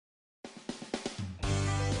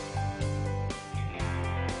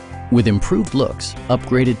With improved looks,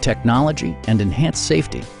 upgraded technology, and enhanced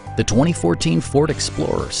safety, the 2014 Ford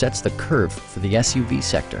Explorer sets the curve for the SUV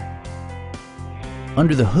sector.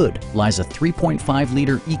 Under the hood lies a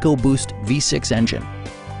 3.5-liter EcoBoost V6 engine.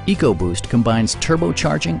 EcoBoost combines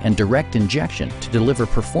turbocharging and direct injection to deliver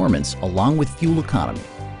performance along with fuel economy.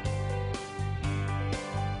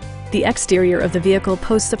 The exterior of the vehicle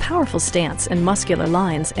posts a powerful stance and muscular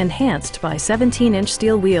lines enhanced by 17-inch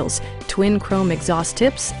steel wheels, twin chrome exhaust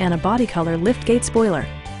tips, and a body color liftgate spoiler.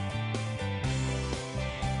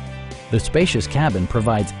 The spacious cabin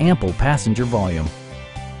provides ample passenger volume.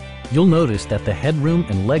 You'll notice that the headroom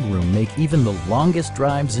and legroom make even the longest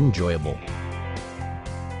drives enjoyable.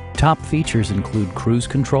 Top features include cruise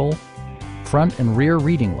control, front and rear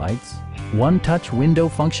reading lights, one-touch window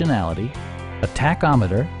functionality, a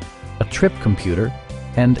tachometer, a trip computer,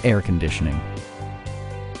 and air conditioning.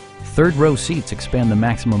 Third-row seats expand the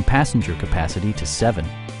maximum passenger capacity to 7.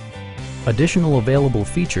 Additional available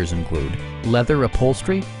features include leather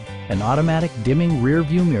upholstery, an automatic dimming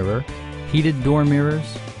rear-view mirror, heated door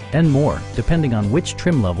mirrors, and more, depending on which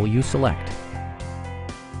trim level you select.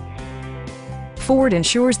 Ford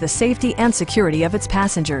ensures the safety and security of its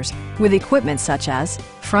passengers with equipment such as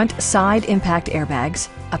front side impact airbags,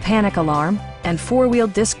 a panic alarm, and 4-wheel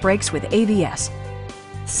disc brakes with ABS.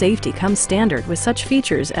 Safety comes standard with such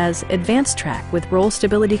features as advanced track with roll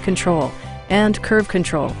stability control and curve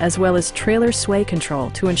control, as well as trailer sway control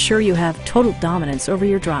to ensure you have total dominance over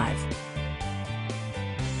your drive.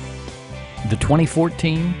 The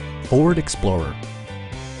 2014 Ford Explorer.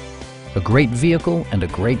 A great vehicle and a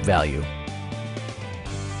great value.